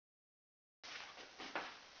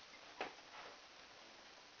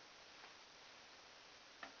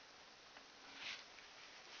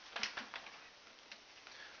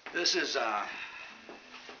This is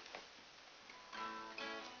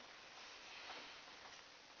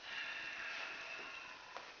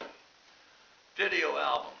video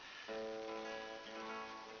album.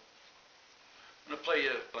 I'm going to play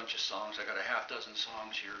you a bunch of songs. I got a half dozen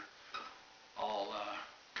songs here, all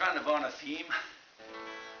kind of on a theme,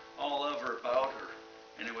 all of or about, or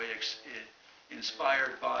anyway,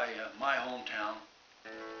 inspired by my hometown.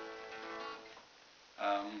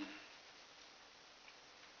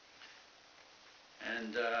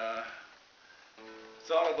 And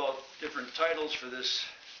thought about different titles for this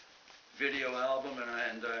video album,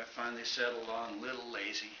 and I finally settled on Little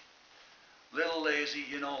Lazy. Little Lazy,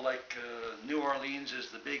 you know, like New Orleans is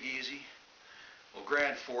the Big Easy. Well,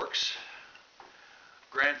 Grand Forks,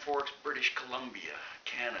 British Columbia,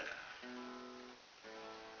 Canada,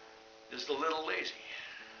 is the Little Lazy.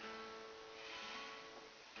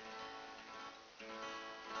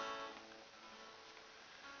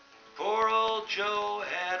 Poor old Joe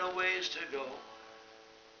had a ways to go.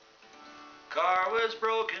 Car was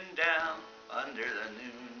broken down under the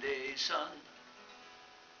noonday sun.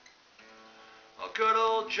 Well, good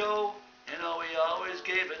old Joe, you know, he always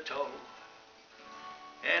gave a tow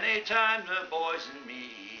anytime the boys and me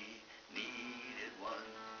needed one.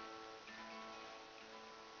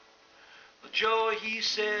 Well, Joe, he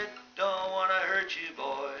said, don't want to hurt you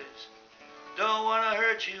boys, don't want to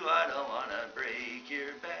hurt you, I don't want to break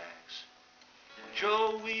your backs.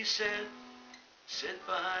 Joe, we said, sit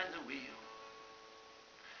behind the wheel.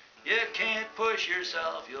 You can't push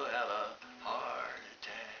yourself, you'll have a heart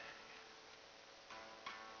attack.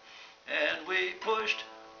 And we pushed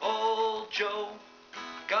old Joe,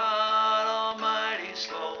 God almighty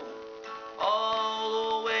slow,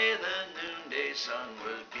 all the way the noonday sun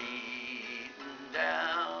was beating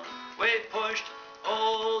down. We pushed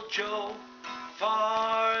old Joe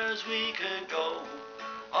far as we could go,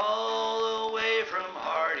 all the way from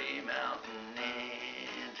Hardy Mountain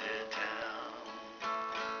into town.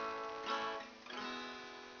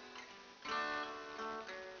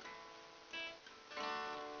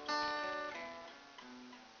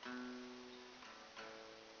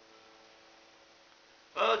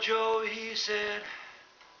 Well, Joe, he said,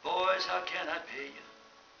 boys, how can I pay you?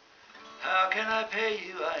 How can I pay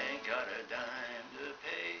you? I ain't got a dime to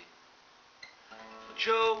pay. Well,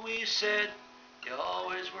 Joe, we said, you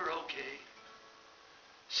always were okay.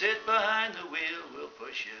 Sit behind the wheel, we'll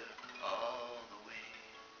push you all the way.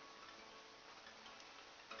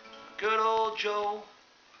 Good old Joe,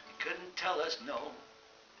 he couldn't tell us no.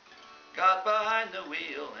 Got behind the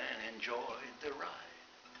wheel and enjoyed the ride.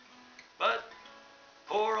 But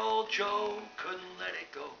poor old Joe couldn't let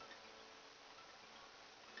it go.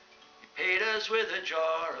 He paid us with a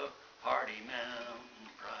jar of Hardy Mountain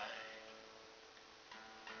Pride.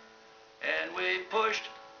 And we pushed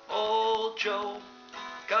old Joe,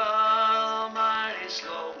 God almighty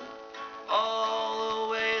slow, all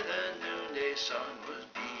the way the noonday sun was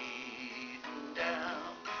beating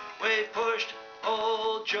down. We pushed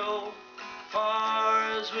old Joe far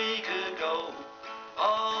as we could go,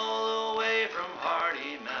 all the way from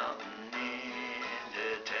Hardy Mountain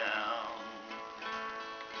into town.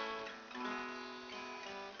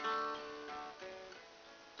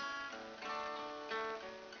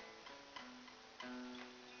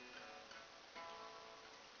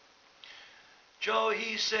 Joe,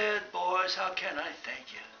 he said, boys, how can I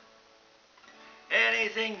thank you?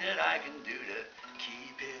 Anything that I can do to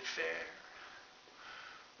keep it fair.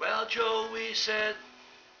 Well, Joe, we said,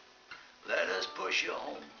 let us push you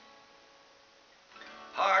home.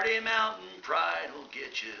 Hardy Mountain Pride will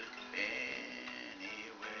get you anywhere.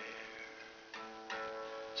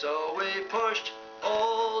 So we pushed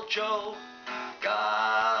old Joe,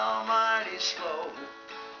 God almighty slow,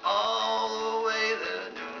 all the way the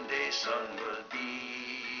noonday sun was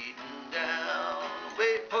beating down.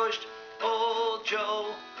 We pushed old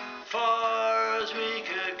Joe far as we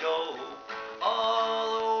could go,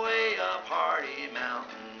 all the way up Hardy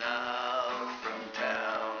Mountain out from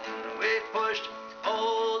town. We pushed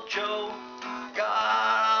old Joe,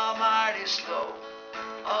 God almighty slow,